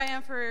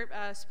Esteban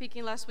for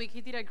speaking last week.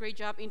 He did a great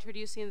job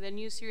introducing the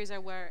new series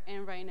that we're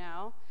in right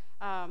now,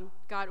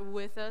 God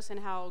with us, and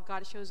how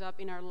God shows up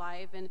in our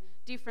life in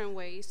different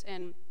ways.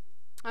 And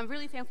I'm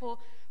really thankful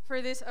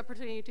for this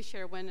opportunity to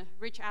share. When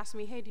Rich asked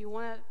me, hey, do you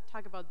want to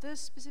talk about this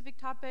specific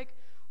topic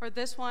or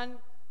this one?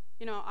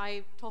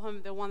 I told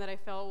him the one that I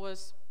felt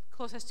was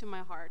closest to my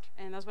heart,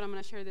 and that's what I'm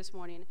going to share this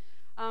morning.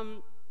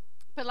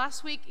 But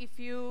last week, if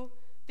you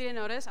didn't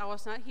notice, I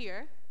was not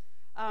here.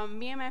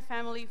 Me and my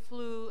family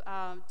flew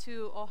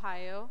to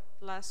Ohio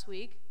last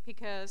week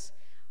because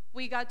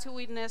we got to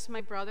witness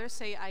my brother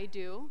say I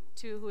do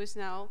to who is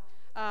now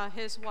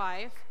his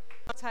wife.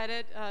 I'm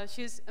excited.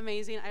 She's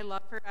amazing. I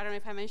love her. I don't know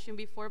if I mentioned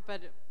before,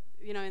 but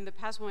in the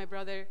past when my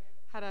brother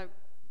had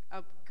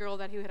a girl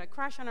that he had a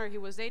crush on or he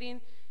was dating,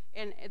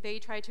 and they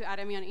tried to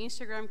add me on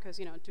Instagram because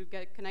to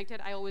get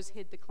connected, I always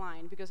hit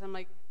decline because I'm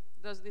like,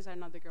 these are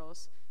not the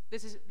girls.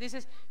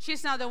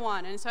 She's not the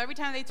one. And so every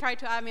time they try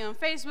to add me on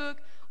Facebook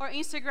or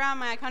Instagram,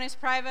 my account is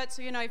private.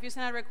 So, if you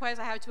send a request,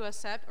 I have to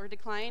accept or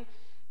decline.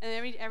 And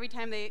every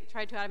time they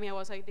tried to add me, I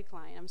was like,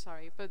 decline, I'm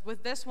sorry. But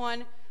with this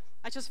one,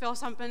 I just felt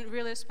something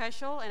really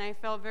special. And I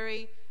felt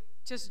very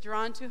just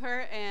drawn to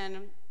her.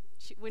 And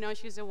we know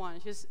she's the one.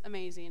 She's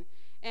amazing.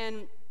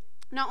 And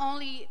not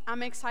only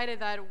I'm excited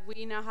that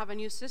we now have a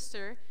new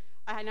sister,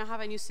 I now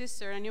have a new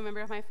sister, a new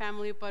member of my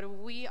family, but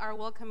we are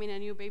welcoming a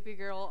new baby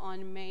girl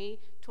on May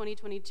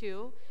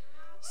 2022.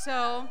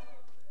 So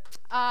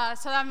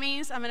that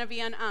means I'm going to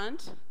be an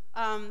aunt.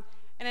 And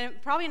then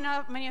probably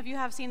not many of you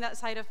have seen that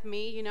side of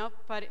me,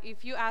 but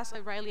if you ask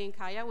Riley and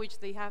Kaya, which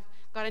they have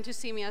gotten to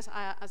see me as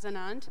an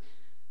aunt,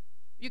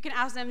 you can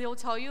ask them, they will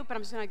tell you, but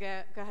I'm just going to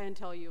go ahead and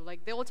tell you.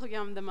 They will tell you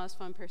I'm the most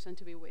fun person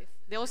to be with.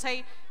 They will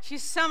say,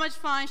 she's so much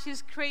fun,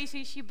 she's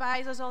crazy, she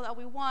buys us all that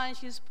we want,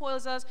 she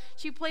spoils us,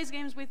 she plays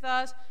games with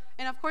us.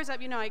 And of course, I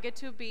get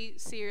to be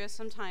serious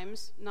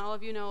sometimes. Not all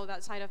of you know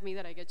that side of me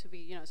that I get to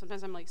be,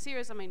 sometimes I'm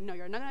serious. I'm like, no,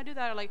 you're not going to do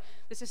that. Or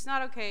this is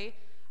not okay.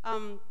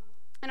 And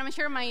I'm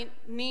sure my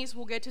niece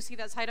will get to see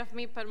that side of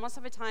me, but most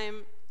of the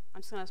time, I'm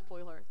just going to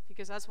spoil her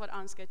because that's what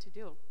aunts get to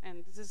do.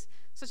 And this is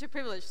such a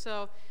privilege.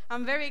 So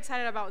I'm very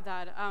excited about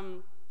that.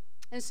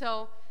 And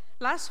so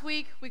last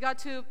week, we got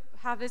to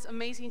have this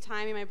amazing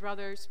time in my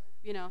brother's,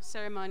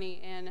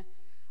 ceremony. And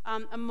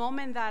a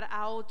moment that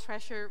I'll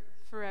treasure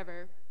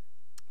forever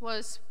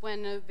was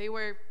when they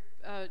were,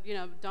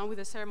 done with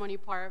the ceremony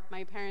part.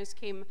 My parents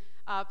came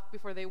up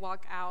before they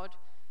walked out.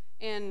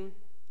 And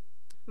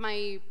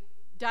my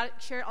dad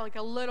shared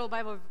a little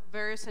Bible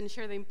verse and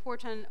shared the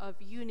importance of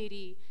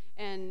unity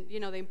and,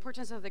 the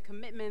importance of the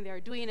commitment they are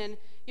doing. And,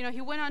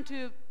 he went on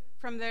to,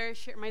 from there,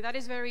 share. My dad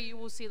is you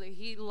will see,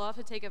 he loved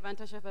to take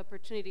advantage of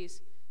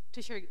opportunities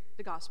to share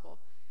the gospel.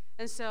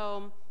 And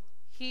so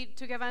he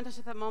took advantage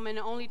of that moment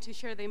not only to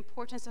share the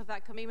importance of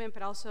that commitment,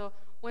 but also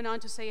went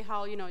on to say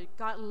how,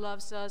 God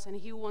loves us and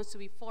he wants to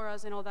be for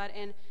us and all that.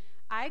 And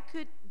I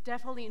could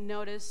definitely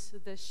notice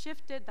the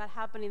shift that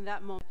happened in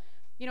that moment.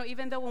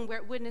 Even though when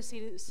we're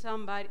witnessing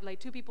somebody,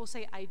 two people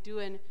say, I do,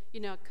 and,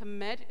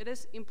 commit, it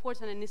is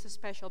important and it's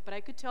special. But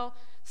I could tell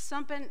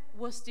something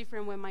was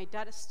different when my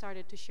dad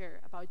started to share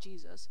about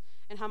Jesus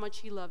and how much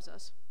he loves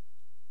us.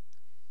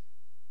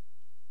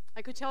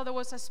 I could tell there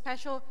was a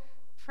special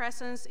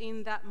presence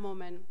in that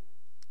moment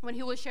when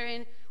he was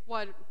sharing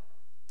what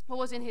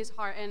was in his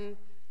heart. And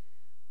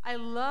I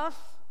love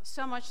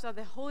so much that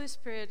the Holy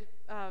Spirit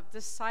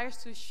desires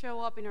to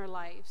show up in our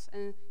lives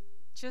and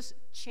just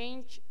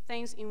change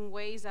things in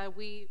ways that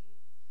we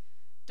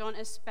don't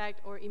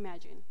expect or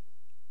imagine.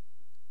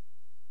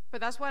 But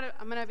that's what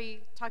I'm going to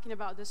be talking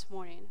about this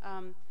morning.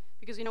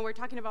 Because, we're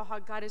talking about how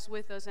God is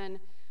with us.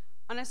 And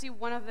honestly,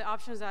 one of the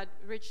options that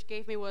Rich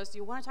gave me was, do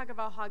you want to talk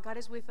about how God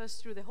is with us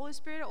through the Holy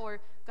Spirit or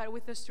God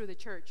with us through the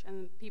church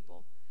and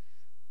people?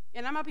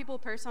 And I'm a people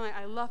person.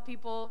 I love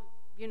people.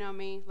 You know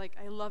me.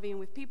 I love being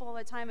with people all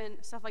the time and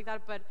stuff like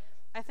that. But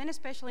I think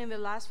especially in the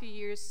last few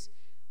years,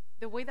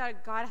 the way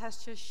that God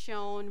has just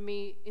shown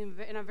me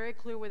in a very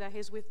clear way that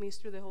he's with me is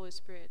through the Holy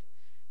Spirit.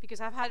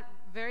 Because I've had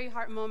very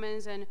hard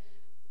moments and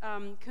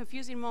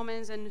confusing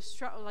moments and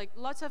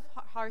lots of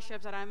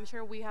hardships that I'm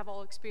sure we have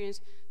all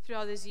experienced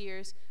throughout these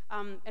years.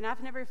 And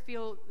I've never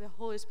felt the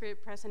Holy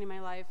Spirit present in my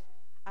life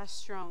as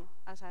strong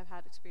as I've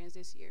had experienced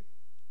this year.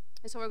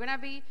 And so we're going to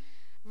be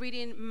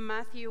reading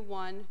Matthew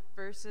 1,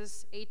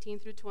 verses 18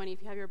 through 20.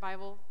 If you have your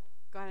Bible,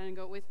 go ahead and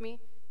go with me.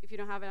 If you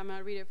don't have it, I'm going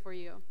to read it for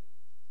you.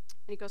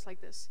 And it goes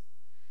like this.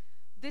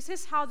 This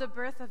is how the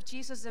birth of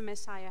Jesus the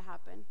Messiah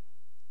happened.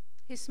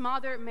 His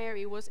mother,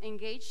 Mary, was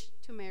engaged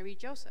to marry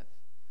Joseph.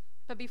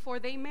 But before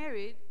they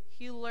married,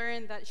 he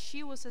learned that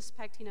she was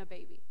expecting a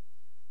baby.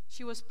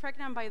 She was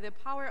pregnant by the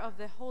power of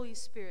the Holy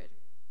Spirit.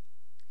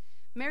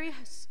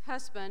 Mary's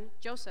husband,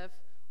 Joseph,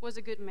 was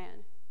a good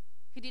man.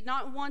 He did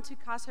not want to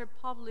cause her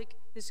public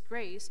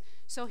disgrace,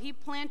 so he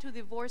planned to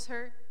divorce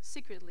her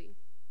secretly.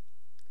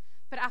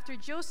 But after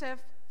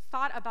Joseph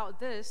thought about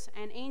this,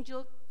 an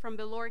angel from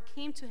the Lord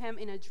came to him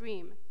in a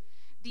dream.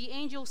 The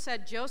angel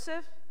said,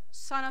 Joseph,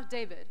 son of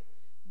David,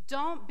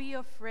 don't be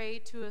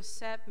afraid to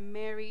accept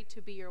Mary to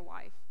be your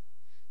wife.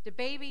 The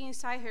baby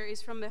inside her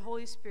is from the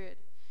Holy Spirit.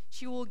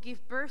 She will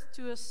give birth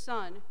to a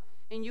son,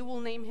 and you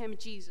will name him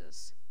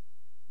Jesus.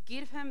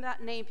 Give him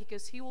that name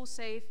because he will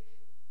save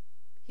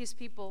his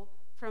people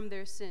from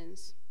their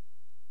sins.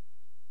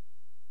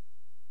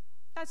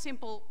 That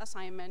simple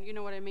assignment, you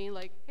know what I mean?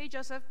 Like, hey,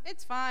 Joseph,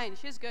 it's fine.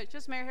 She's good.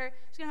 Just marry her.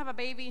 She's going to have a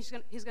baby. He's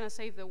going to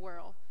save the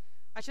world.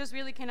 I just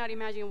really cannot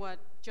imagine what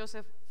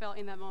Joseph felt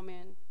in that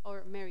moment,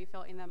 or Mary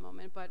felt in that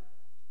moment. But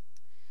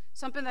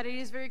something that it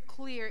is very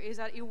clear is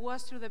that it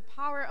was through the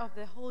power of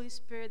the Holy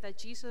Spirit that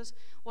Jesus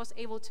was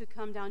able to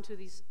come down to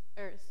this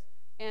earth.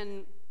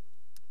 And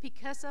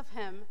because of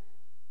him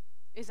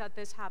is that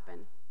this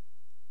happened.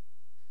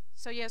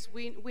 So yes,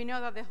 we know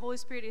that the Holy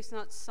Spirit is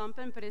not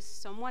something, but it's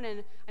someone.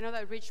 And I know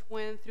that Rich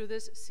went through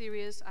this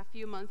series a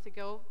few months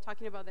ago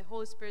talking about the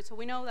Holy Spirit. So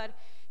we know that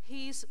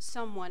he's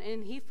someone,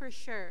 and he for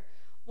sure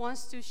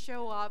wants to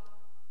show up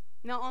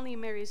not only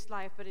in Mary's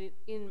life, but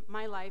in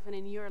my life and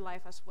in your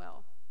life as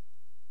well.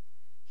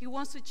 He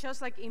wants to,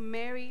 just like in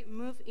Mary,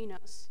 move in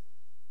us,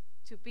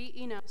 to be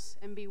in us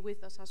and be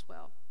with us as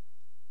well.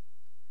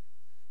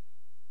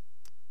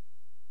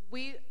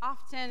 We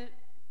often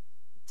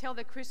tell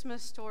the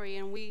Christmas story,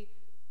 and we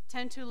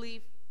tend to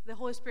leave the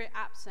Holy Spirit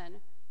absent,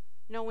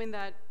 knowing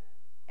that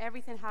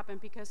everything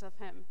happened because of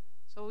him.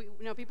 So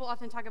people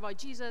often talk about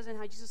Jesus and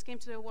how Jesus came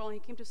to the world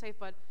and he came to save,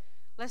 but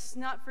let's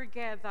not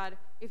forget that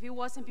if it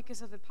wasn't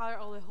because of the power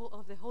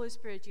of the Holy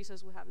Spirit,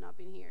 Jesus would have not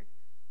been here.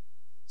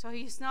 So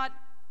he's not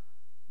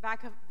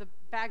back of the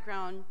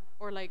background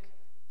or like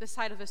the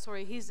side of the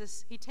story.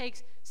 He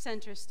takes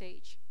center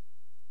stage.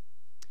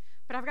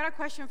 But I've got a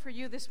question for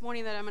you this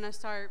morning that I'm going to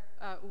start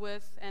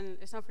with, and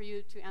it's not for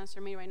you to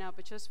answer me right now,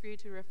 but just for you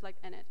to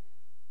reflect in it.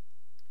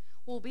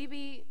 Will we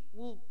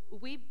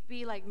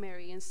be like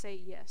Mary and say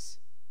yes?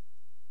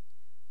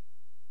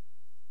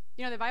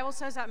 You know, the Bible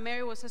says that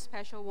Mary was a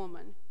special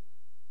woman.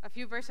 A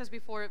few verses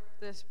before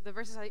this, the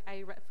verses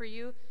I read for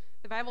you,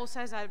 the Bible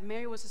says that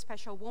Mary was a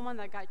special woman,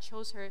 that God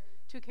chose her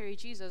to carry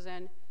Jesus.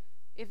 And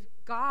if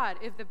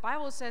the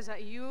Bible says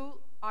that you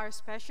are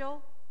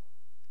special,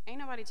 ain't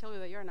nobody tell you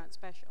that you're not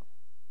special.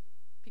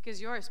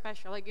 Because you're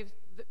special. Like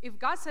if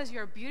God says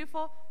you're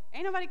beautiful,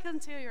 ain't nobody can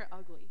tell you're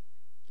ugly.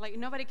 Like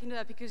nobody can do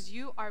that because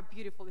you are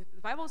beautiful. If the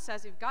Bible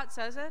says, if God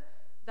says it,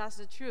 that's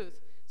the truth.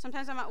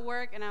 Sometimes I'm at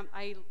work and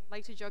I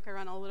like to joke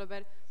around a little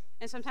bit.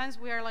 And sometimes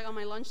we are like on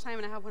my lunchtime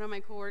and I have one of my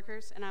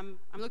coworkers and I'm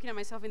looking at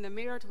myself in the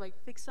mirror to like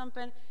fix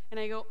something and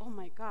I go, oh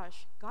my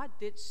gosh, God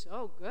did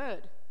so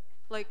good.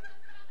 Like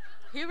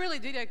he really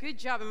did a good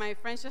job. And my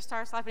friend just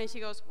starts laughing and she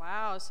goes,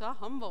 wow, so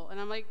humble.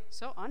 And I'm like,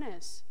 so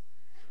honest.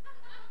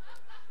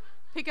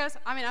 Because,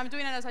 I'm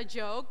doing it as a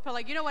joke, but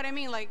like, you know what I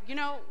mean? Like,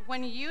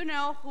 when you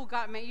know who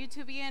God made you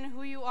to be and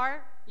who you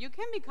are, you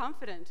can be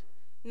confident.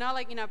 Not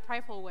like in a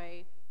prideful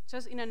way,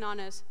 just in an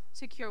honest,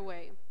 secure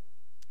way.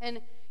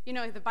 And,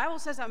 if the Bible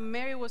says that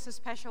Mary was a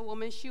special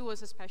woman, she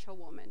was a special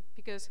woman.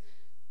 Because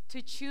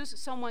to choose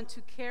someone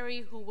to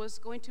carry who was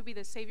going to be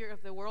the Savior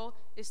of the world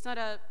is not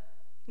an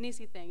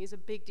easy thing. It's a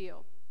big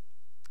deal.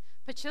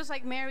 But just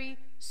like Mary,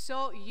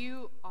 so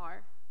you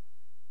are.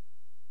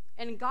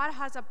 And God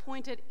has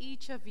appointed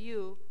each of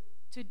you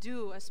to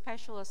do a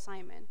special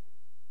assignment.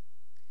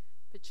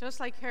 But just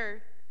like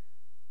her,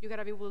 you got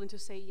to be willing to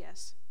say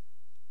yes.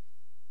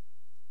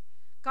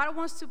 God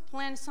wants to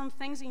plant some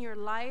things in your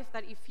life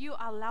that if you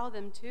allow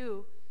them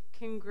to,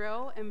 can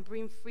grow and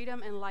bring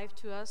freedom and life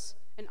to us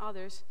and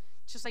others,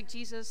 just like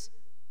Jesus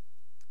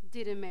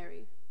did in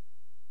Mary.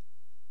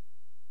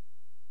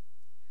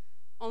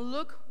 On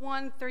Luke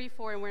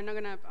 1:34, and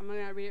I'm not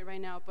gonna read it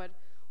right now, but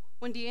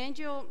when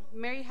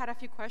Mary had a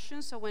few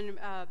questions, so when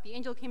the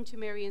angel came to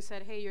Mary and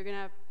said, hey, you're going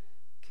to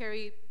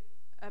carry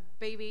a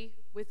baby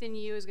within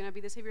you, is going to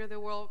be the Savior of the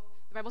world,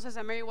 the Bible says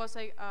that Mary was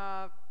like,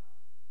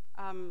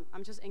 I'm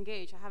just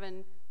engaged. I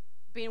haven't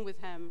been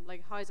with him.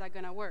 Like, how is that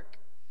going to work?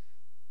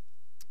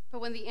 But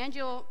when the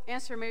angel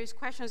answered Mary's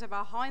questions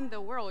about how in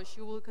the world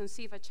she will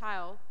conceive a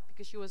child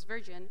because she was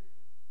virgin,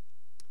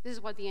 this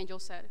is what the angel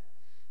said.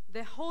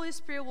 The Holy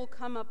Spirit will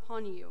come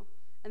upon you,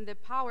 and the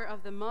power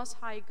of the Most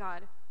High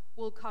God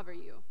will cover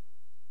you.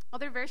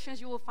 Other versions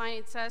you will find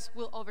it says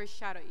will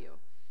overshadow you.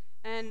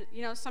 And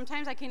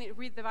sometimes I can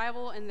read the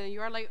Bible and then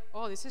you are like,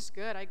 oh, this is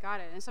good, I got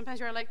it. And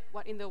sometimes you're like,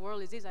 what in the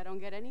world is this? I don't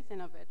get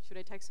anything of it. Should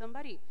I text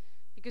somebody?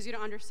 Because you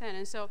don't understand.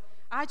 And so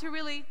I had to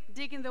really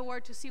dig in the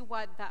word to see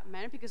what that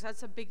meant, because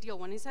that's a big deal.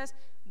 When it says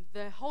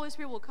the Holy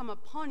Spirit will come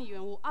upon you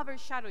and will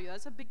overshadow you,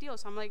 that's a big deal.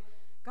 So I'm like,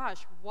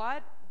 gosh,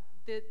 what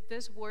did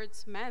these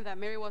words mean? That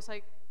Mary was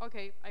like,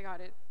 okay, I got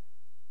it.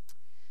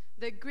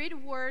 The Greek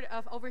word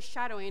of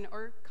overshadowing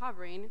or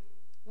covering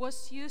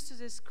was used to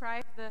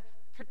describe the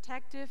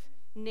protective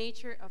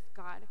nature of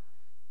God.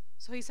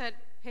 So he said,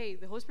 hey,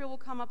 the Holy Spirit will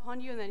come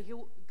upon you and then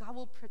God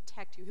will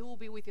protect you. He will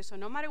be with you. So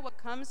no matter what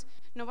comes,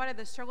 no matter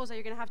the struggles that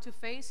you're going to have to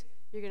face,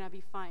 you're going to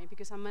be fine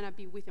because I'm going to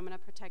be with you. I'm going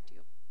to protect you.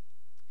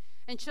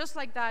 And just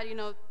like that,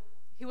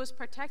 he was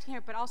protecting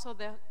her, but also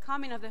the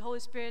coming of the Holy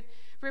Spirit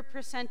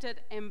represented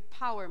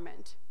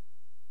empowerment.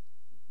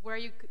 Where are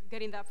you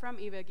getting that from,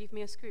 Eva? Give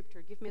me a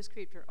scripture.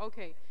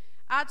 Okay.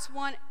 Acts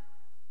 1,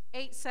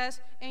 8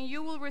 says, and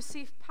you will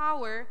receive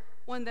power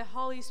when the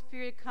Holy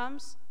Spirit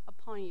comes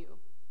upon you.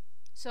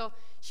 So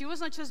she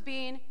was not just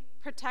being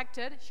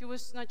protected. She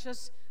was not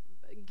just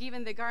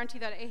given the guarantee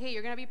that, hey,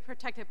 you're going to be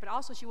protected, but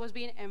also she was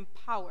being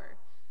empowered.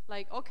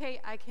 Like, okay,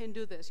 I can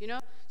do this, you know?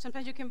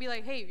 Sometimes you can be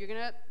like, hey, you're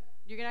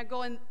gonna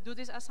go and do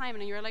this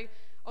assignment, and you're like,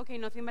 okay,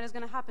 nothing bad is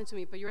going to happen to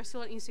me, but you're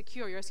still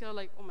insecure. You're still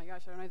like, oh my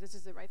gosh, I don't know if this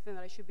is the right thing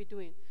that I should be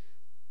doing.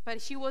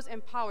 But she was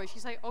empowered.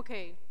 She's like,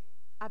 okay,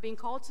 I've been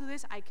called to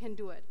this, I can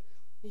do it.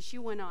 And she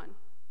went on.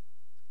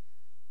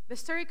 The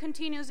story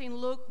continues in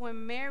Luke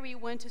when Mary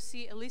went to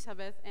see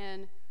Elizabeth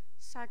and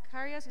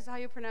Zacharias, is that how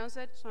you pronounce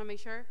it? Just want to make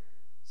sure.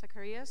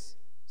 Zacharias,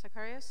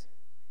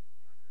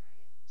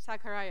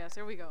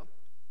 there we go.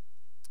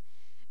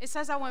 It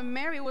says that when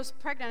Mary was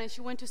pregnant and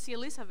she went to see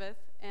Elizabeth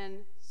and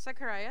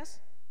Zacharias,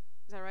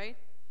 is that right?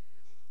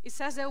 It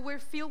says that we're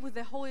filled with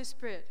the Holy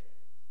Spirit.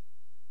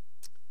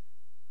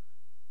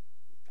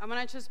 I'm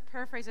going to just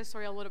paraphrase the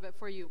story a little bit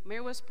for you.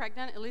 Mary was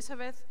pregnant.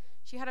 Elizabeth,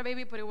 she had a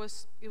baby, but it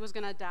was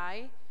going to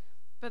die.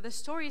 But the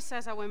story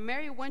says that when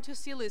Mary went to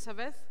see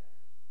Elizabeth,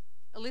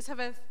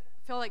 Elizabeth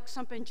felt like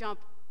something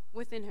jumped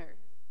within her.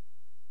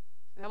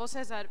 The Bible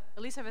says that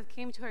Elizabeth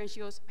came to her and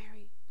she goes,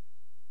 Mary,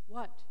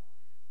 what?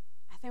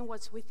 I think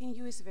what's within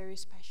you is very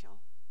special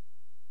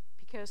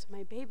because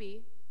my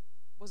baby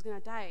was going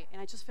to die,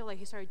 and I just feel like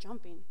he started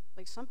jumping.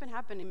 Like something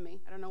happened in me.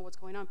 I don't know what's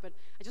going on, but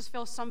I just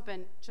felt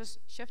something just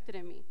shifted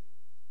in me.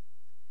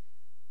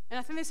 And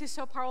I think this is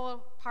so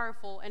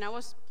powerful. And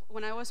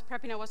when I was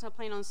prepping, I wasn't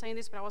planning on saying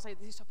this, but I was like,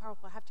 this is so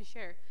powerful. I have to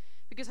share.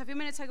 Because a few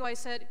minutes ago, I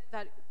said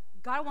that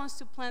God wants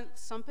to plant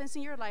some things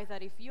in your life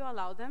that if you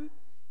allow them,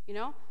 you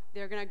know,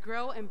 they're going to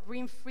grow and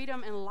bring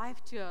freedom and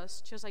life to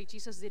us, just like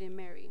Jesus did in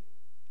Mary.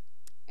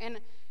 And,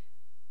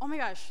 oh my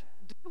gosh,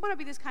 do you want to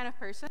be this kind of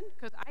person?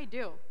 Because I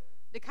do.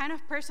 The kind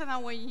of person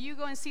that when you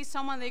go and see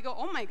someone, they go,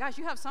 oh my gosh,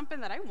 you have something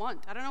that I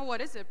want. I don't know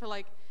what is it, but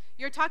like,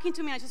 you're talking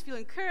to me, and I just feel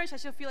encouraged. I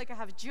just feel like I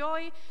have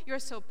joy. You're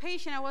so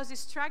patient. I was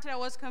distracted. I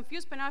was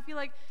confused, but now I feel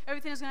like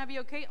everything is going to be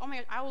okay. Oh my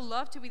God, I would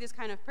love to be this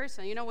kind of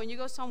person. You know, when you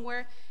go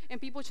somewhere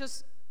and people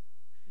just,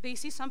 they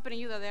see something in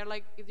you that they're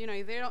like, you know,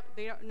 if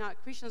they're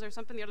not Christians or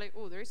something, they're like,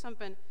 oh, there is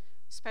something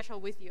special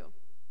with you.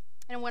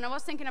 And when I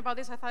was thinking about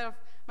this, I thought of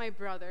my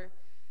brother.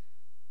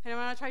 And I'm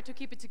going to try to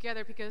keep it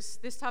together because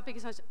this topic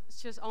is not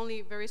just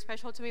only very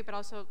special to me, but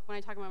also when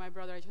I talk about my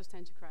brother, I just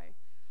tend to cry.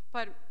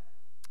 But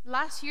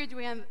last year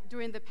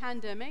during the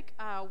pandemic,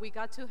 we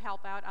got to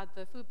help out at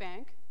the food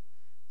bank.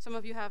 Some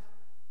of you have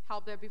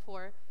helped there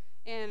before.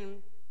 And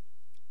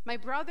my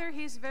brother,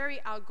 he's very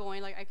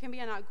outgoing. Like, I can be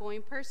an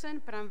outgoing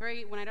person, but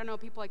when I don't know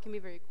people, I can be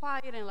very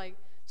quiet and like,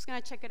 just going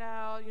to check it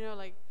out, you know,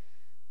 like,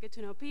 get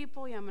to know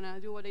people. Yeah, I'm going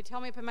to do what they tell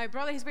me. But my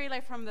brother, he's very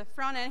like from the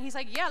front end. He's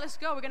like, yeah, let's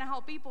go. We're going to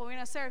help people. We're going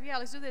to serve. Yeah,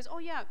 let's do this. Oh,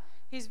 yeah.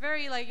 He's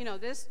very like, you know,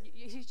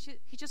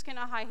 he just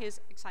cannot hide his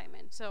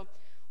excitement. So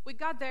we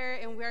got there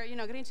and we're, you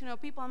know, getting to know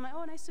people. I'm like,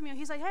 oh, nice to meet you.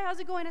 He's like, hey, how's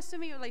it going? Nice to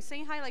meet you. Like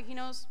saying hi, like he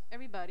knows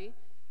everybody.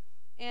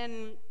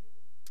 And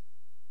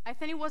I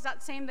think it was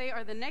that same day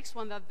or the next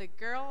one that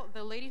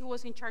the lady who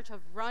was in charge of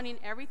running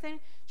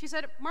everything, she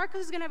said,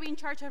 Marcus is going to be in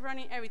charge of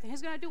running everything.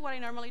 He's going to do what I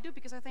normally do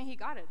because I think he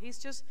got it.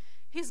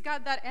 He's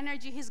got that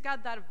energy. He's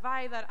got that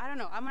vibe that, I don't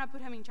know, I'm going to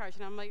put him in charge.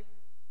 And I'm like,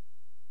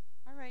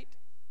 all right.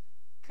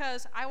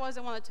 Because I was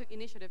the one that took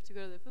initiative to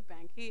go to the food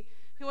bank. He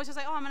was just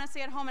like, oh, I'm going to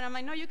stay at home. And I'm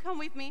like, no, you come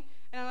with me.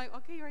 And I'm like,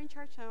 okay, you're in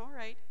charge now. All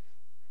right.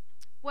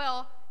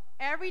 Well,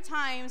 every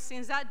time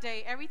since that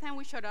day, every time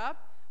we showed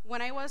up,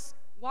 when I was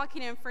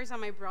walking in first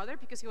on my brother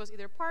because he was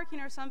either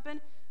parking or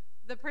something,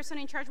 the person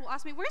in charge will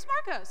ask me, where's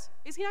Marcus?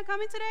 Is he not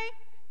coming today?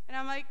 And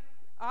I'm like,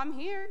 I'm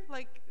here.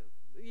 Like,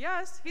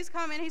 yes, he's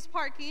coming. He's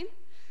parking.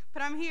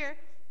 But I'm here.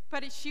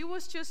 But she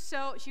was just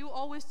so, she would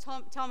always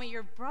tell me,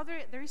 your brother,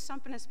 there is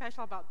something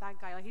special about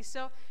that guy. Like, he's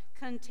so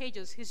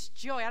contagious. His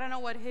joy, I don't know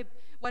what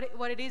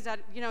it is that,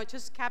 you know,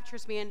 just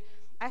captures me. And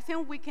I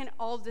think we can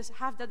all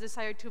have that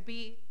desire to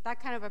be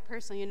that kind of a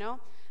person, you know?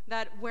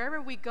 That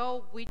wherever we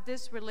go, with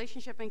this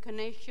relationship and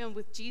connection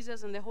with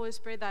Jesus and the Holy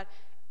Spirit, that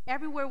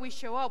everywhere we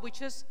show up, we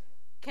just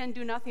can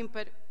do nothing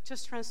but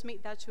just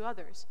transmit that to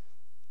others.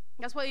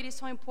 That's why it is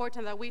so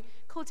important that we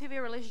cultivate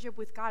a relationship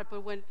with God.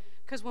 But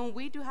because when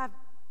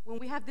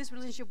we have this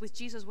relationship with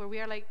Jesus where we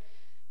are like,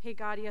 hey,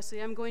 God, yes,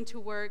 I'm going to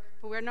work.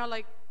 But we're not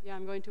like, yeah,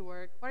 I'm going to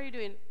work. What are you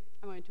doing?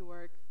 I'm going to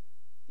work.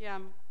 Yeah,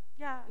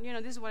 you know,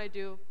 this is what I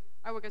do.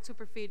 I work at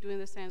Superfeed doing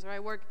the stands, or I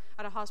work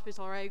at a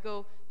hospital, or I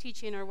go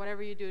teaching, or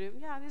whatever you do.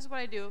 Yeah, this is what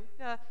I do.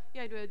 Yeah,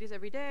 I do this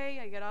every day.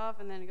 I get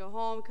off, and then I go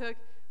home, cook.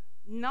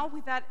 Not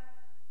with that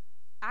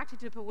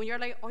attitude, but when you're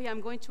like, oh yeah,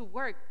 I'm going to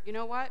work. You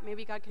know what?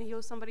 Maybe God can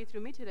heal somebody through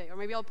me today, or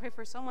maybe I'll pray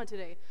for someone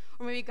today,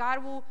 or maybe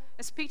God will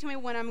speak to me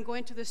when I'm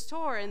going to the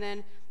store, and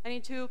then I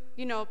need to,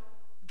 you know,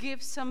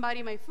 give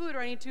somebody my food, or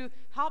I need to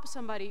help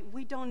somebody.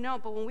 We don't know,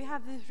 but when we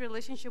have this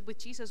relationship with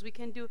Jesus, we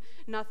can do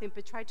nothing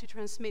but try to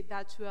transmit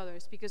that to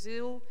others, because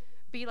it will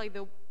be like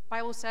the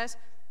Bible says,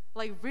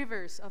 like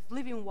rivers of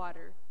living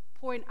water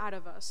pouring out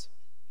of us.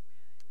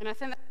 And I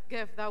think that's a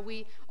gift that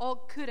we all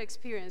could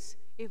experience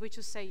if we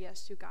just say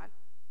yes to God.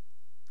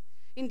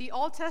 In the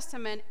Old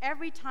Testament,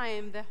 every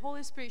time the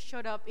Holy Spirit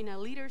showed up in a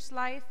leader's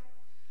life,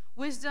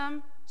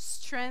 wisdom,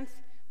 strength,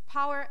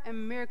 power,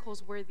 and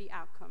miracles were the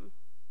outcome.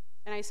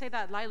 And I say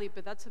that lightly,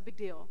 but that's a big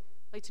deal.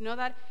 Like to know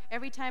that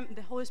every time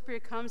the Holy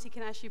Spirit comes, he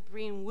can actually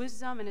bring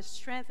wisdom and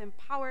strength and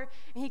power,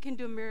 and he can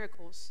do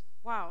miracles.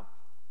 Wow.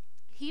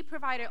 He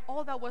provided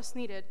all that was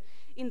needed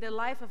in the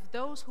life of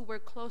those who were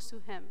close to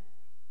him.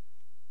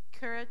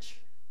 Courage,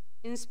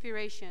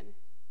 inspiration.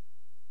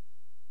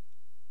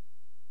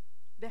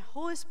 The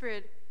Holy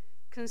Spirit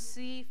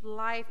conceived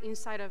life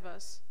inside of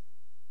us.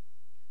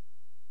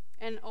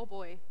 And oh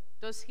boy,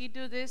 does he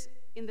do this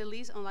in the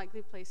least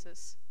unlikely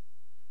places.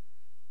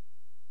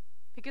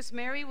 Because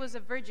Mary was a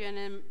virgin,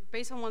 and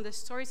based on what the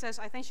story says,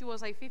 I think she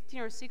was like 15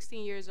 or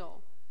 16 years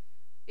old.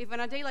 If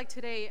on a day like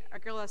today, a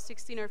girl that's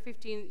 16 or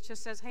 15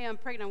 just says, hey, I'm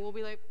pregnant, we'll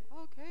be like,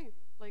 oh, okay,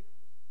 like,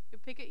 you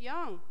pick it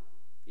young.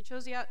 You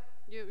chose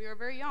you're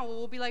very young.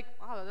 We'll be like,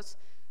 wow,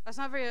 that's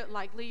not very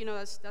likely,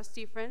 that's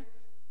different.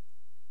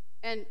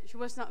 And she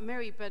was not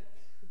married, but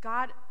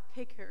God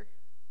picked her.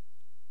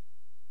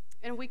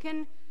 And we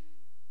can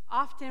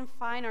often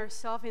find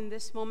ourselves in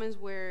these moments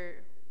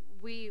where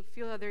we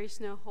feel that there is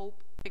no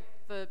hope. Like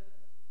the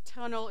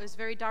tunnel is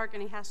very dark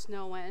and it has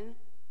no end.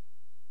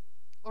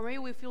 Or maybe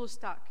we feel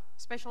stuck,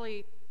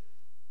 especially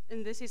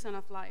in this season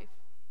of life.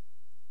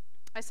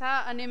 I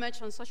saw an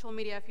image on social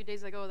media a few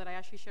days ago that I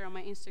actually shared on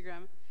my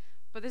Instagram.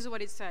 But this is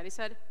what it said. It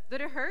said,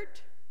 did it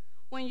hurt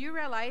when you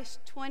realize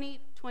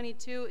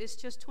 2022 is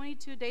just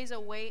 22 days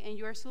away and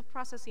you are still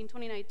processing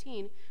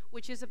 2019,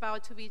 which is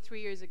about to be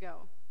 3 years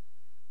ago?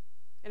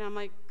 And I'm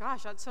like,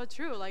 gosh, that's so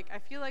true. Like, I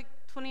feel like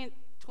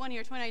 2020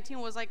 or 2019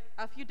 was like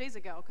a few days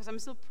ago because I'm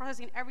still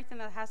processing everything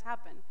that has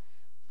happened.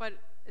 But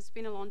it's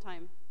been a long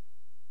time.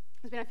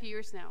 It's been a few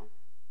years now.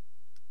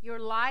 Your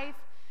life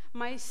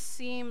might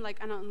seem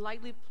like an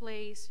unlikely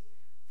place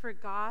for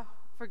God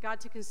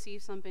to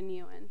conceive something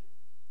new in.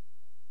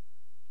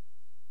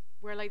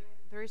 Where like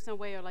there is no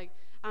way, or like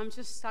I'm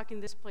just stuck in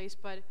this place.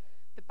 But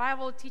the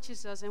Bible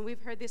teaches us, and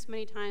we've heard this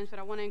many times, but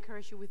I want to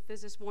encourage you with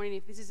this morning,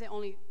 if this is the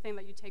only thing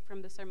that you take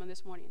from the sermon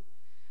this morning.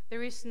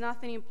 There is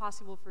nothing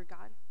impossible for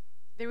God.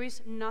 There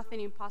is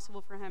nothing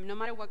impossible for him. No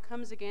matter what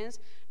comes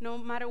against, no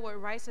matter what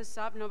rises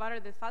up, no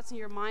matter the thoughts in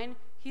your mind,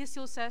 he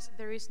still says,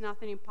 there is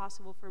nothing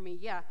impossible for me.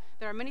 Yeah,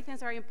 there are many things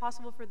that are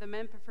impossible for the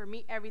men, but for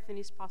me, everything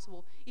is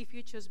possible if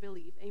you just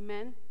believe.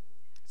 Amen?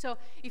 So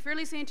if you're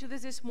listening to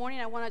this morning,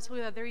 I want to tell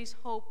you that there is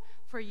hope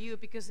for you,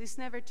 because it's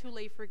never too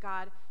late for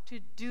God to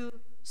do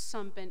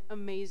something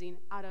amazing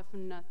out of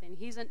nothing.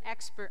 He's an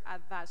expert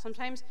at that.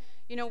 Sometimes,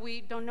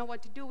 we don't know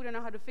what to do. We don't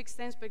know how to fix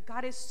things, but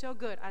God is so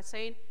good at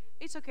saying,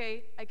 it's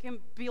okay, I can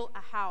build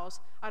a house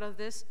out of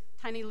this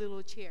tiny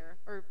little chair,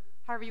 or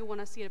however you want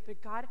to see it,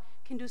 but God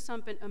can do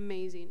something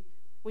amazing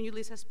when you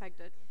least expect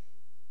it.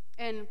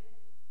 And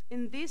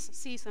in this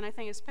season, I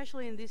think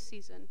especially in this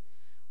season,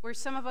 where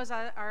some of us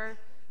are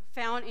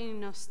found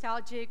in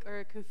nostalgic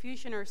or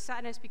confusion or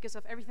sadness because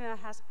of everything that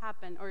has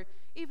happened, or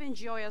even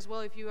joy as well,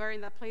 if you are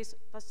in that place,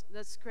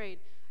 that's great,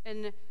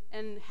 and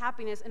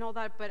happiness and all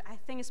that. But I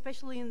think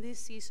especially in this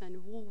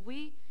season, will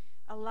we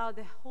allow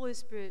the Holy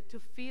Spirit to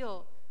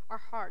fill our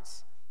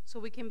hearts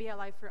so we can be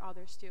alive for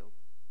others too?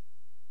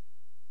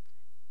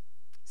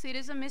 See, it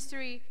is a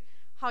mystery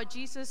how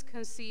Jesus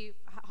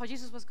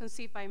was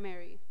conceived by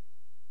Mary.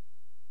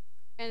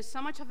 And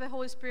so much of the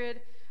Holy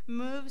Spirit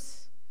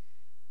moves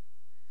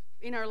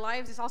in our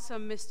lives is also a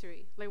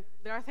mystery. Like,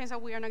 there are things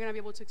that we are not going to be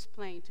able to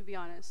explain, to be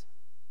honest.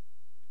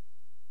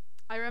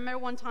 I remember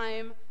one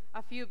time,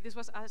 this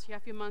was actually a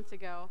few months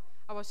ago,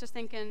 I was just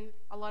thinking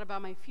a lot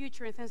about my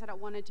future and things that I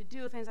wanted to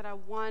do, things that I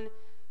want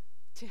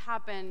to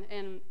happen.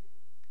 And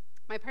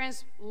my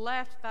parents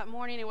left that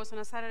morning. It was on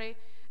a Saturday,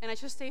 and I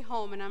just stayed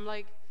home, and I'm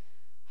like,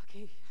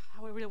 okay,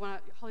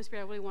 Holy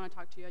Spirit, I really want to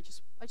talk to you. I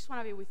just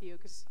want to be with you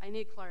because I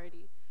need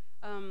clarity.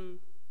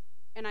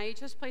 And I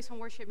just play some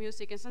worship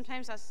music, and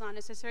sometimes that's not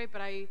necessary,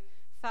 but I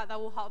thought that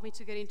will help me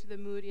to get into the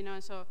mood,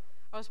 And so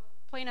I was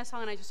playing a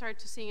song, and I just started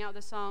to sing out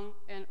the song,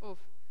 and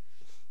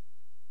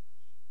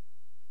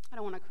I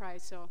don't want to cry,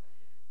 so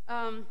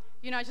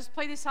I just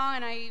played this song,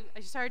 and I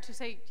just started to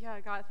say,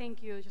 yeah, God,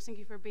 thank you. Just thank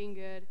you for being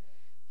good.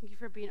 Thank you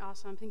for being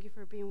awesome. Thank you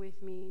for being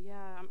with me.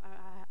 Yeah,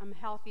 I'm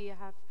healthy. I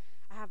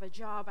have a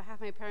job. I have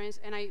my parents.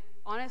 And I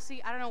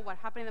honestly, I don't know what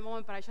happened in the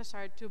moment, but I just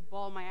started to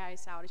bawl my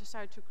eyes out. I just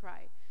started to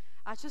cry.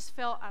 I just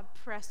felt a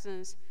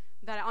presence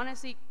that I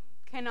honestly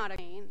cannot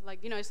explain. Like,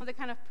 it's not the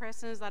kind of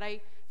presence that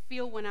I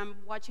feel when I'm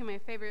watching my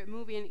favorite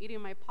movie and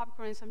eating my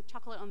popcorn and some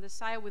chocolate on the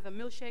side with a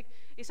milkshake.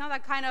 It's not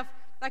that kind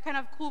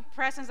of cool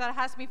presence that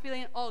has me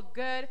feeling all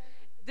good.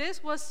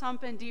 This was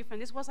something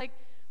different. This was like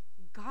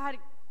God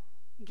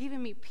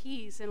giving me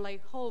peace and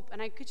like hope,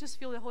 and I could just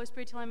feel the Holy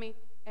Spirit telling me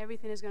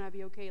everything is going to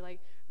be okay. Like,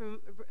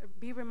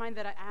 be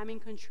reminded that I am in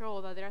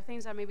control, that there are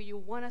things that maybe you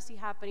want to see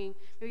happening.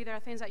 Maybe there are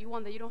things that you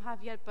want that you don't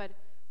have yet, but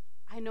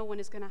I know when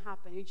it's going to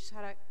happen. You just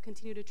got to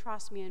continue to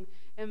trust me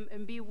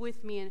and be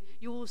with me, and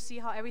you will see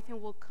how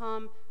everything will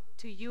come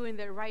to you in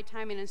the right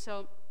timing. And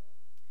so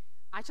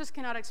I just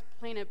cannot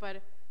explain it,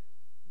 but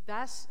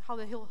that's how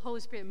the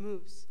Holy Spirit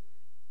moves.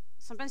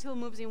 sometimes He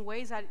moves in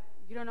ways that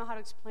you don't know how to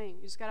explain.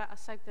 You just got to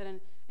accept it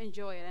and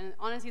enjoy it. And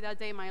honestly, that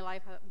day my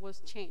life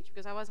was changed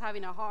because I was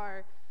having a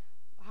hard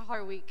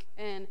week.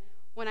 And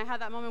when I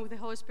had that moment with the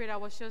Holy Spirit, I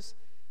was just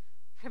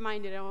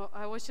reminded.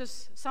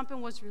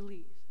 Something was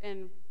relieved.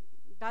 And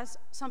that's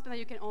something that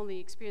you can only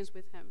experience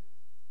with Him.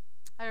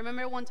 I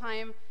remember one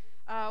time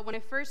when I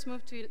first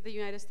moved to the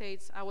United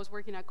States, I was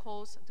working at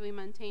Kohl's doing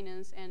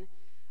maintenance. And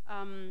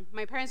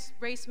my parents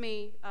raised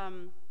me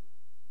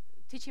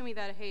teaching me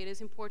that, hey, it is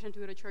important to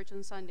go to church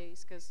on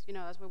Sundays because,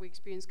 that's where we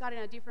experience God in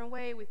a different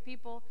way with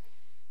people.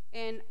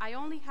 And I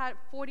only had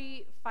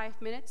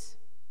 45 minutes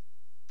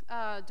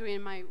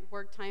during my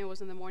work time. It was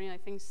in the morning, I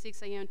think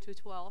 6 a.m. to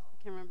 12.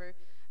 I can't remember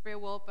very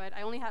well, but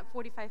I only had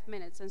 45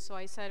 minutes. And so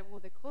I said, well,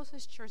 the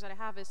closest church that I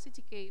have is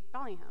CTK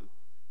Bellingham.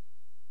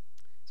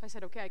 So I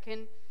said, okay, I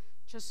can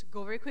just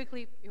go very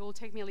quickly. It will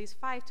take me at least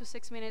 5 to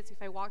 6 minutes.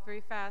 If I walk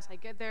very fast, I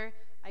get there,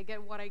 I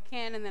get what I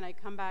can, and then I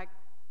come back.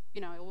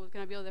 It was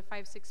going to be there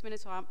 5-6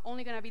 minutes, so I'm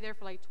only going to be there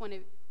for like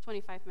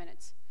 20-25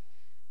 minutes.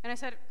 And I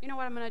said, you know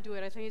what, I'm going to do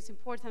it. I think it's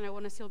important. I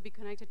want to still be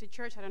connected to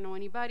church. I don't know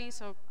anybody,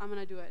 so I'm going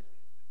to do it.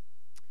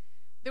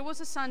 There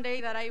was a Sunday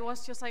that I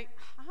was just like,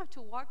 I have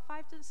to walk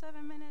 5 to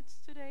 7 minutes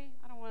today.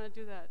 I don't want to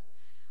do that.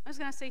 I'm just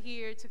going to stay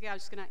here. It's okay. I'm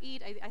just going to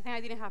eat. I think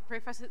I didn't have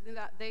breakfast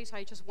that day, so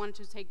I just wanted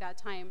to take that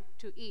time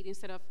to eat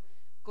instead of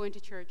going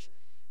to church.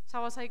 So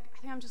I was like,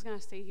 I think I'm just going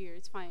to stay here.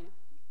 It's fine.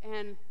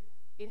 And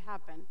it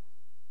happened.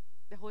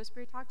 The Holy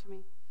Spirit talked to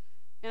me.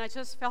 And I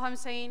just felt Him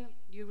saying,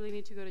 you really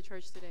need to go to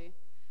church today.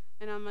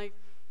 And I'm like,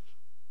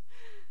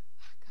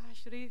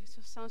 gosh, it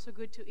just sounds so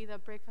good to eat a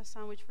breakfast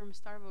sandwich from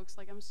Starbucks.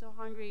 Like, I'm so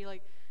hungry.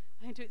 Like,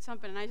 I need to eat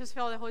something. And I just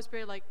felt the Holy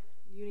Spirit like,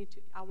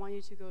 I want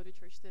you to go to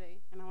church today.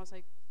 And I was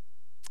like,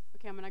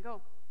 okay, I'm going to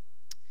go.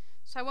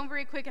 So I went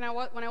very quick. And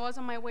when I was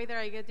on my way there,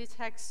 I get this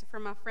text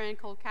from a friend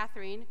called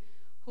Catherine,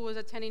 who was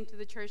attending to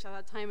the church at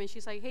that time. And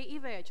she's like, hey,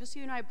 Eva, just so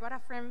you know, I brought a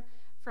friend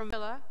from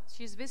Villa.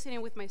 She's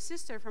visiting with my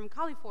sister from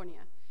California.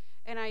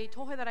 And I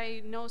told her that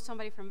I know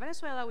somebody from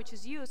Venezuela, which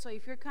is you. So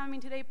if you're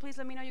coming today, please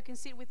let me know. You can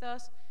sit with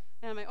us.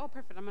 And I'm like, oh,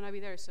 perfect. I'm going to be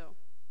there.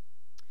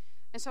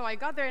 And so I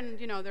got there, and,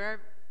 there are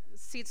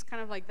seats kind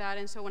of like that.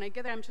 And so when I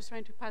get there, I'm just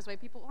trying to pass by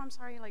people. Oh, I'm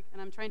sorry.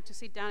 And I'm trying to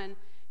sit down. And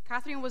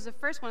Catherine was the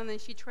first one. And then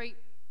she traded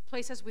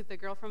places with the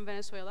girl from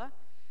Venezuela.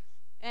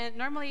 And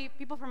normally,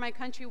 people from my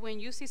country,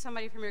 when you see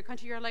somebody from your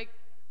country, you're like,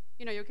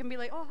 you can be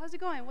like, oh, how's it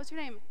going? What's your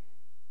name?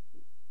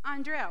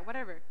 Andrea,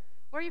 whatever.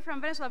 Where are you from?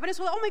 Venezuela.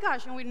 Venezuela, oh my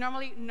gosh. And we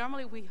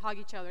normally we hug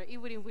each other,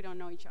 even if we don't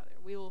know each other.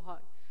 We will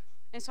hug.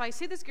 And so I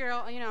see this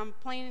girl, I'm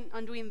planning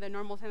on doing the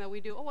normal thing that we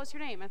do. Oh, what's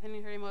your name? I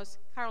think her name was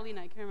Carolina,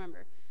 I can't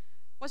remember.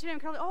 What's your name,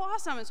 Carolina? Oh,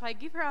 awesome. And so I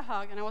give her a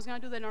hug, and I was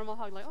going to do the normal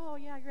hug, like, oh,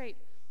 yeah, great.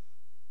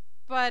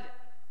 But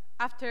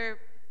after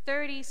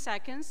 30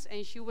 seconds,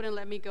 and she wouldn't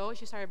let me go,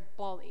 she started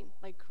bawling,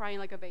 like crying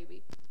like a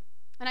baby.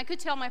 And I could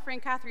tell my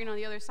friend Catherine on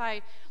the other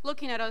side,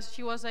 looking at us,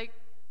 she was like,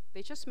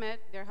 they just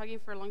met. They're hugging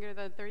for longer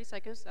than 30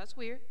 seconds. That's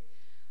weird.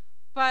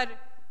 But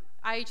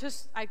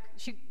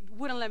she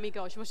wouldn't let me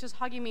go. She was just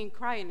hugging me and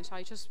crying. So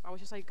I was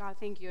just like, God,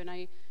 thank you.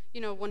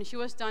 And when she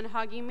was done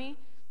hugging me,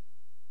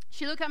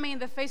 she looked at me in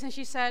the face and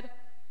she said,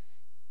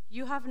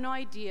 you have no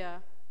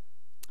idea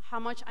how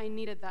much I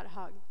needed that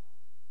hug.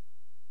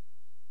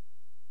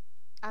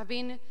 I've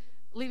been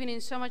living in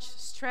so much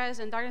stress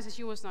and darkness, and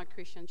she was not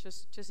Christian,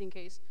 just in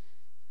case.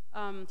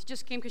 She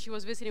just came because she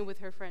was visiting with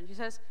her friend. She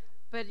says,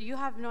 but you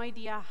have no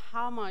idea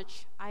how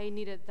much I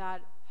needed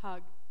that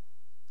hug.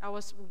 I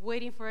was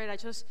waiting for it. I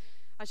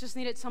just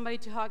needed somebody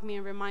to hug me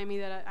and remind me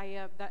that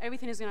that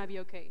everything is going to be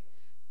okay.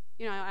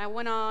 I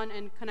went on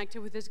and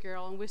connected with this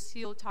girl, and we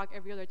still talk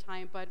every other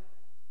time, but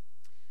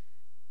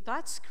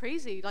that's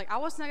crazy. Like, I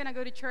was not going to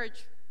go to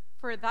church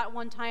for that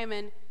one time,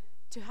 and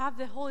to have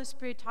the Holy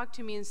Spirit talk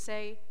to me and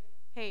say,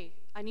 hey,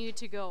 I needed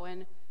to go.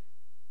 And,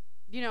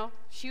 I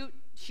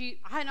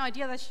had no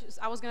idea that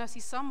I was going to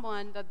see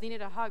someone that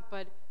needed a hug,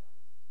 but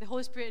the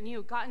Holy Spirit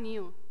knew, God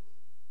knew.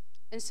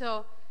 And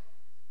so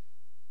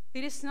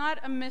it is not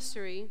a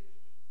mystery,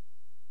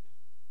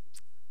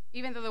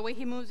 even though the way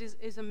He moves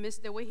is a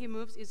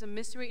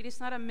mystery. It is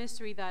not a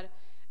mystery that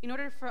in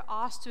order for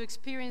us to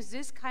experience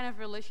this kind of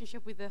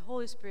relationship with the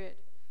Holy Spirit,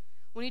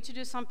 we need to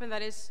do something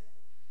that is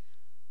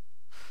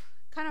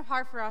kind of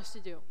hard for us to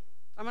do.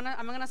 I'm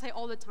gonna say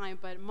all the time,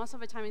 but most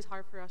of the time it's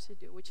hard for us to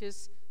do, which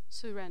is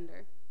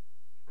surrender.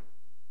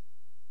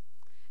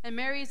 And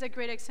Mary is a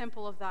great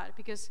example of that,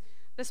 because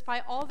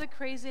despite all the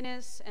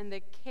craziness and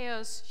the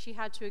chaos she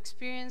had to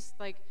experience,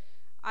 like,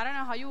 I don't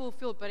know how you will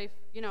feel, but if,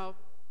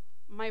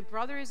 my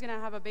brother is going to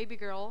have a baby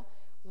girl,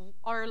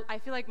 or I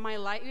feel like my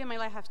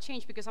life has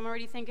changed, because I'm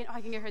already thinking, oh,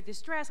 I can get her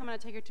this dress, I'm going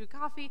to take her to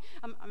coffee.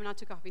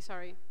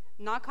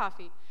 Not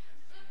coffee.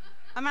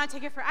 I'm going to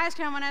take her for ice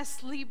cream, I'm going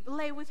to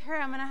lay with her,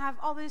 I'm going to have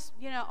all these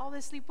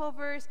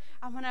sleepovers,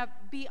 I'm going to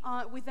be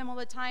with them all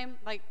the time.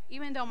 Like,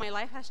 even though my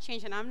life has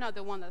changed and I'm not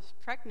the one that's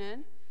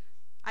pregnant,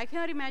 I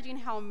cannot imagine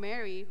how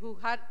Mary, who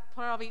had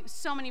probably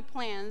so many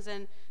plans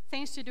and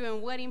things to do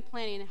in wedding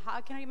planning,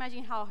 I cannot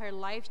imagine how her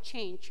life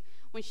changed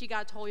when she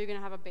got told you're going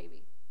to have a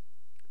baby.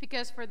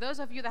 Because for those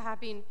of you that have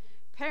been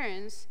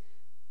parents,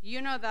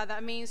 you know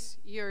that means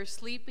your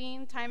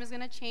sleeping time is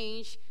going to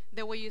change,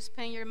 the way you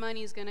spend your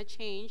money is going to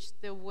change,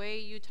 the way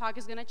you talk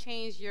is going to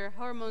change, your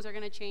hormones are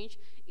going to change.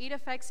 It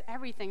affects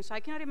everything. So I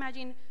cannot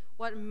imagine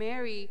what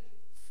Mary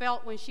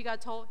felt when she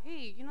got told,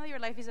 hey, you know your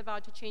life is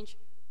about to change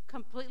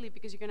completely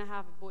because you're going to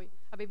have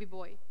a baby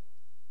boy.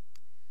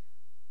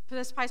 But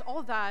despite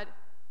all that,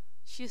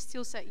 she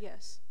still said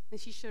yes, and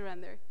she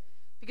surrendered.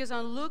 Because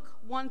on Luke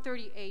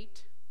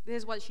 1:38, this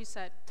is what she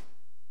said.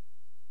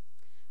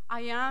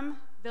 I am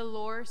the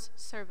Lord's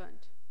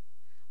servant.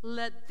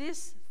 Let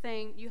this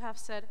thing you have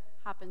said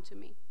happen to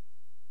me.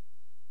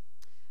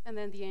 And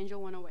then the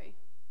angel went away.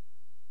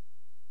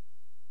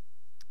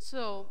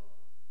 So,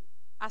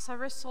 as a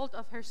result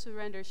of her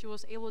surrender, she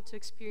was able to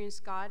experience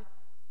God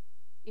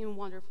in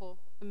wonderful,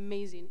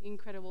 amazing,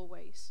 incredible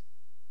ways.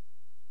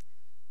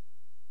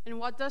 And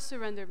what does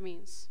surrender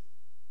means?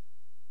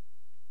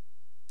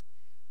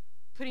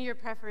 Putting your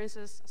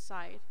preferences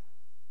aside.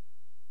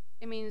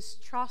 It means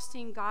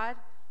trusting God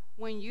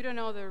when you don't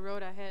know the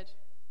road ahead.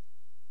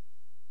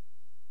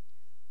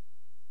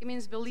 It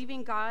means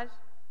believing God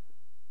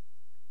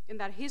and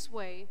that His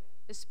way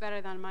is better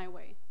than my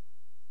way.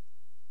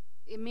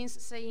 It means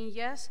saying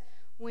yes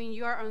when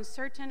you are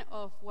uncertain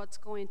of what's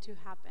going to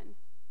happen.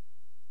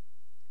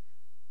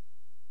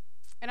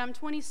 And I'm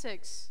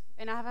 26,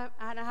 and I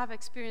have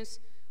experienced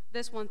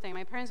this one thing.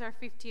 My parents are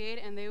 58,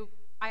 and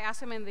I asked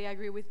them, and they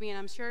agree with me, and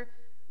I'm sure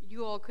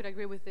you all could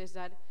agree with this,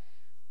 that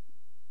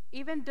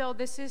even though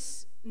this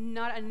is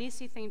not an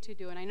easy thing to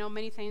do, and I know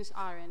many things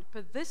aren't,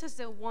 but this is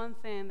the one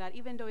thing that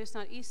even though it's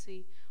not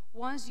easy,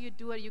 once you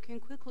do it, you can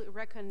quickly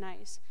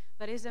recognize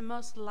that it's the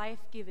most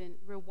life-giving,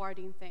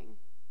 rewarding thing.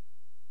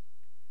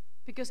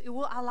 Because it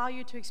will allow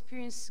you to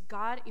experience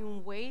God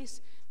in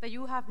ways that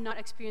you have not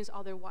experienced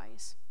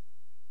otherwise.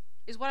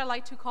 It's what I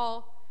like to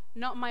call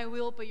not my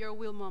will, but your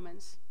will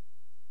moments.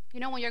 You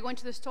know, when you're going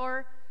to the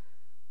store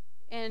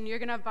and you're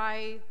going to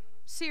buy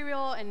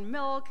cereal and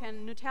milk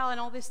and Nutella and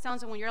all these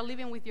things, and when you're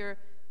leaving with your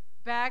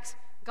bags,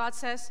 God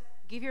says,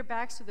 give your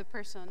bags to the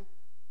person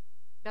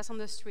that's on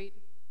the street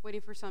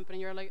waiting for something.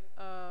 And you're like,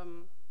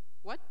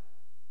 what?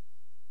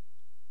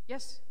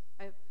 Yes,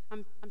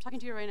 I'm talking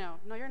to you right now.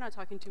 No, you're not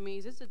talking to me.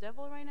 Is this the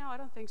devil right now? I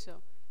don't think so.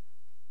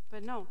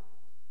 But no,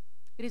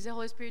 it is the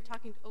Holy Spirit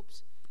talking.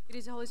 It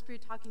is the Holy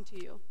Spirit talking to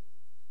you.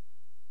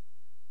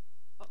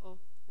 I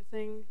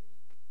think.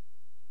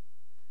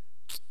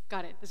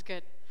 Got it. That's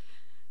good.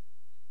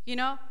 You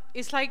know,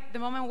 it's like the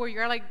moment where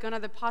you're like gonna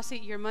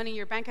deposit your money in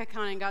your bank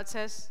account, and God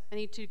says, I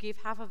need to give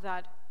half of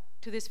that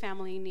to this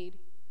family in need.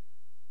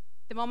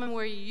 The moment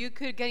where you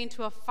could get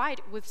into a fight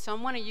with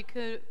someone and you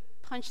could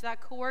punch that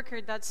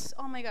coworker that's,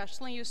 oh my gosh,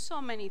 telling you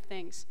so many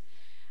things.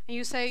 And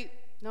you say,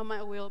 not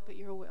my will, but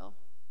your will.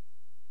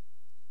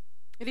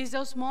 It is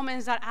those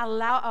moments that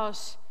allow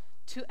us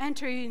to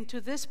enter into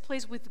this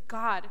place with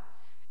God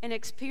and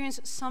experience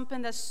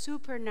something that's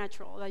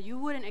supernatural, that you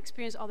wouldn't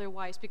experience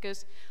otherwise.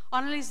 Because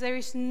honestly, there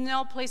is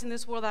no place in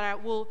this world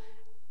that will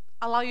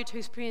allow you to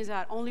experience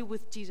that. Only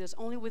with Jesus,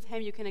 only with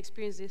Him you can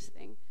experience this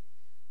thing.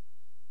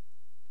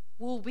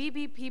 Will we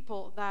be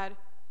people that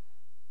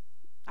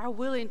are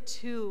willing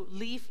to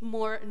live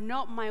more,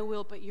 not my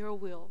will, but your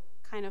will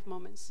kind of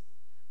moments?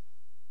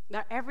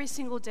 That every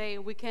single day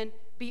we can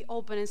be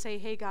open and say,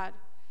 hey, God,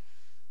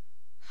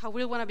 I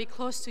really want to be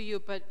close to you,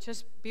 but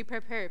just be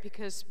prepared,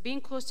 because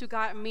being close to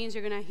God means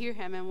you're going to hear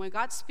Him. And when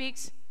God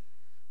speaks,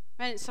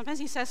 man, sometimes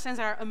He says things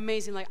that are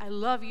amazing, like, I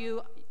love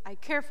you, I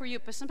care for you,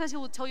 but sometimes He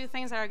will tell you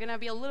things that are going to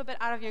be a little bit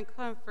out of your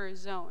comfort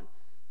zone,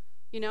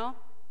 you know?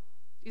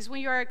 Is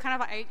when you are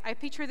kind of, I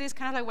picture this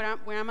kind of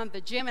like when I'm at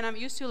the gym and I'm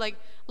used to like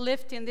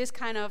lifting this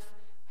kind of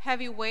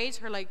heavy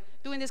weights or like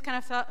doing this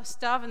kind of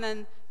stuff, and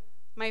then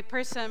my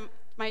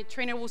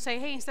trainer will say,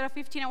 hey, instead of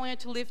 15, I want you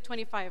to lift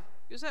 25.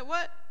 You say,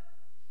 what?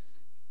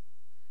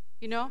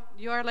 You know,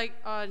 you are like,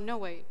 no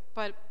way.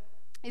 But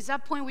it's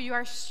that point where you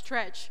are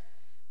stretched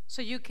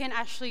so you can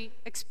actually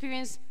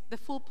experience the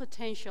full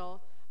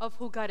potential of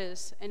who God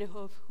is and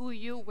of who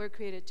you were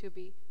created to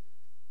be.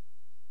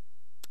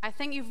 I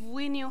think if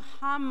we knew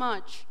how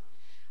much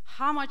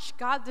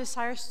God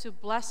desires to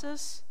bless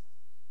us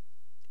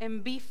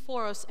and be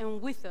for us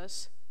and with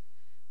us,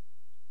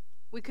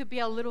 we could be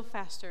a little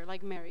faster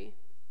like Mary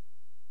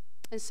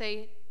and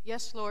say,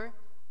 yes, Lord,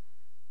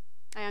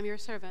 I am your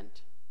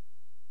servant.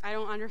 I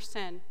don't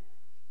understand.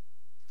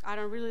 I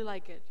don't really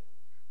like it.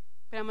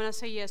 But I'm going to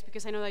say yes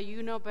because I know that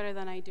you know better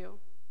than I do.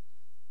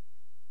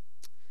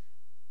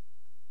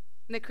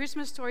 And the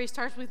Christmas story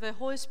starts with the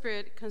Holy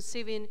Spirit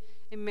conceiving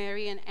in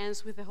Mary and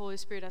ends with the Holy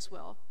Spirit as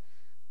well.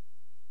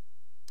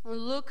 In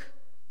Luke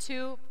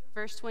 2,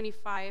 verse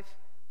 25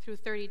 through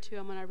 32,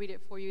 I'm going to read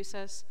it for you. It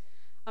says,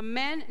 a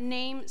man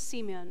named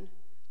Simeon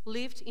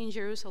lived in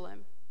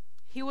Jerusalem.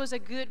 He was a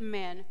good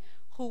man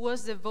who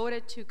was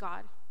devoted to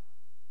God.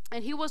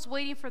 And he was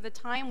waiting for the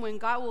time when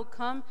God will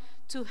come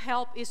to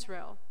help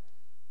Israel.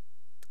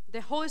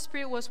 The Holy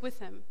Spirit was with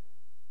him.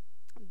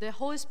 The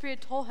Holy Spirit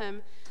told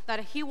him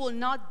that he will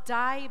not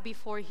die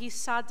before he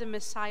saw the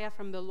Messiah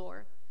from the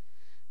Lord.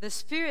 The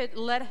Spirit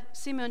led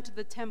Simeon to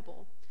the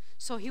temple.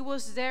 So he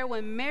was there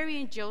when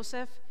Mary and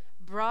Joseph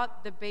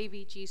brought the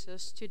baby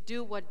Jesus to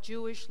do what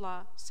Jewish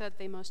law said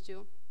they must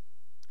do.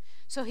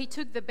 So he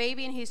took the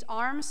baby in his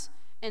arms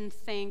and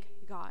thanked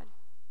God.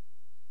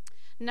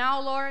 Now,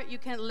 Lord, you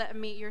can let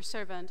me, your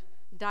servant,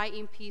 die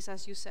in peace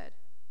as you said.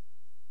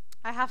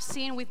 I have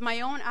seen with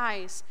my own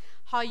eyes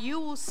how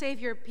you will save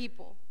your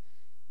people.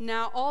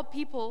 Now all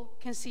people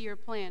can see your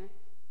plan.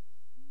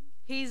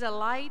 He is a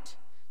light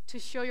to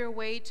show your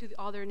way to the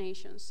other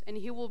nations, and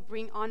he will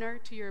bring honor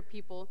to your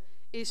people,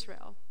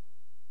 Israel.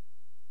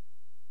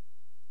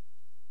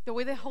 The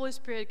way the Holy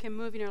Spirit can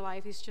move in your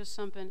life is just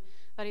something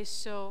that is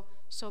so,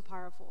 so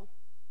powerful.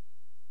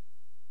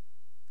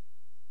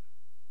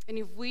 And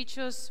if we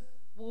just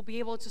will be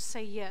able to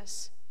say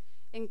yes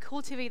and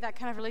cultivate that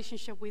kind of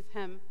relationship with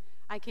him,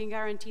 I can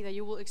guarantee that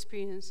you will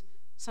experience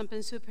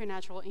something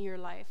supernatural in your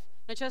life.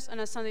 Not just on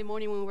a Sunday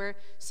morning when we're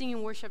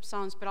singing worship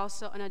songs, but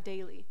also on a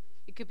daily.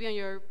 It could be on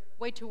your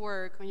way to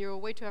work, on your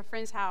way to a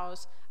friend's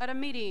house, at a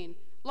meeting,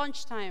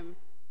 lunchtime.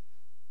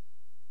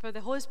 But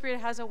the Holy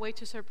Spirit has a way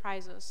to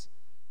surprise us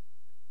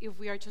if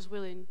we are just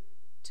willing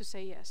to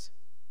say yes.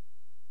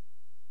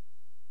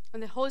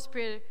 And the Holy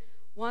Spirit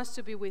wants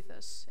to be with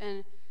us.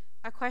 And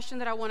a question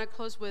that I want to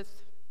close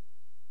with,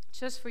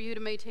 just for you to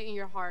meditate in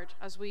your heart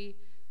as we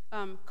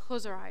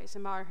close our eyes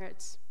and bow our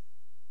heads,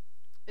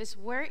 is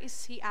where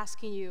is he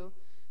asking you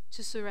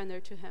to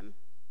surrender to him?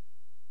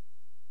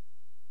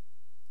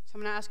 So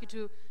I'm going to ask you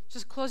to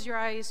just close your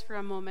eyes for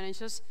a moment and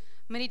just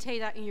meditate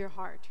that in your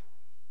heart.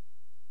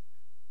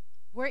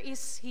 Where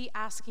is he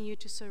asking you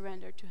to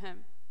surrender to him?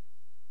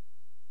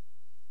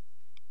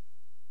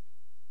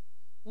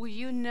 Will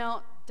you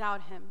not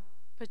doubt him,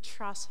 but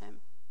trust him?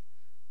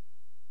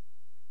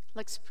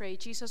 Let's pray.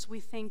 Jesus, we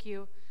thank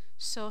you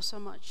so, so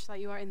much that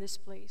you are in this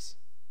place.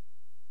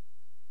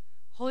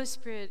 Holy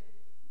Spirit,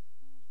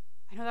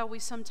 I know that we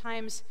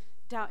sometimes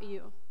doubt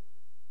you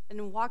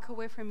and walk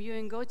away from you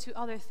and go to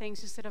other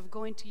things instead of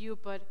going to you,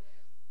 but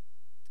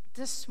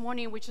this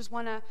morning we just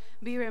want to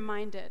be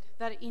reminded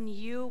that in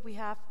you we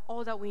have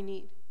all that we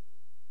need.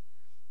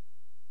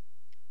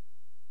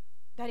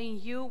 That in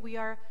you we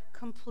are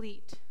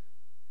complete.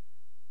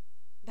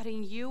 That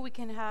in you we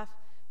can have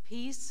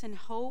peace and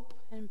hope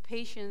and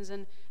patience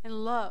and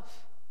love.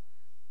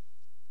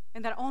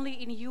 And that only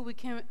in you we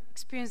can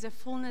experience the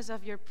fullness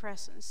of your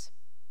presence.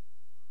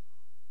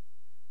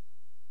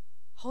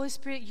 Holy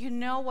Spirit, you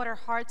know what our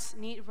hearts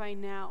need right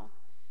now.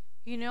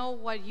 You know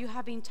what you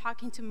have been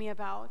talking to me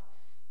about.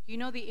 You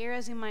know the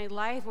areas in my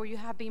life where you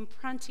have been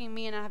prompting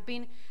me and I have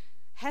been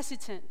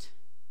hesitant.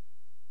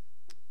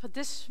 But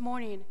this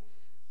morning,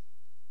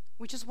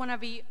 we just want to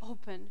be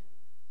open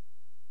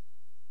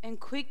and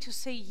quick to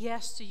say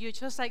yes to you,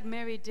 just like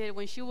Mary did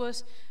when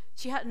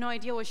she had no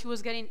idea what she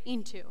was getting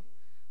into,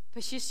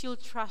 but she still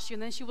trusts you.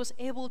 And then she was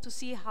able to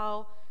see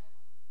how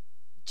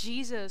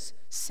Jesus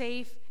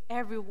saved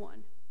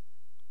everyone.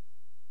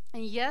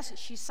 And yes,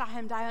 she saw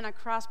him die on a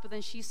cross, but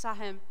then she saw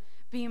him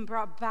being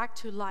brought back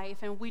to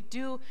life. And we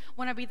do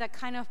want to be that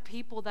kind of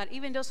people that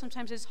even though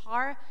sometimes it's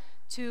hard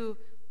to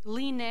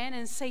lean in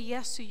and say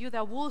yes to you,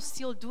 that we'll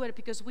still do it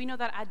because we know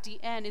that at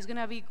the end it's going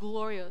to be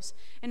glorious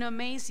and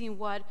amazing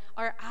what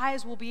our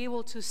eyes will be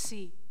able to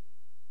see.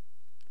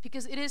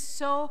 Because it is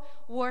so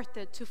worth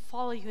it to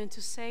follow you and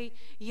to say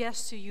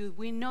yes to you.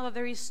 We know that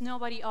there is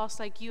nobody else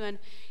like you. And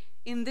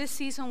in this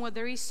season where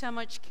there is so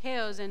much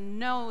chaos and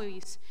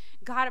noise,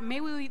 God,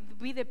 may we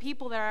be the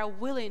people that are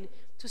willing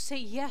to say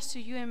yes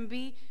to you and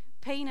be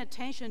paying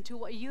attention to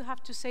what you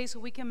have to say so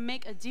we can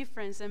make a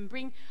difference and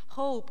bring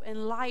hope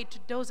and light to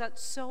those that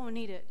so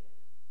need it.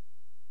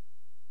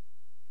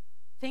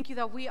 Thank you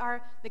that we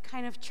are the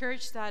kind of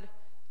church that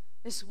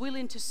is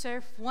willing to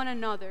serve one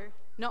another,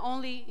 not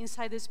only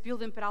inside this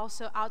building, but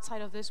also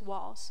outside of these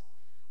walls,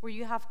 where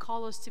you have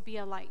called us to be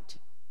a light.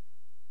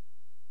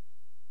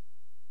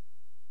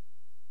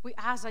 We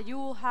ask that you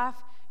will have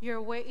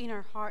your way in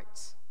our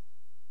hearts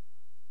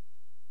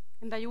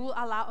and that you will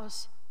allow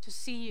us to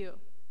see you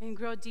and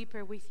grow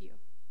deeper with you.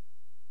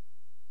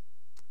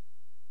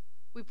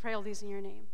 We pray all this in your name.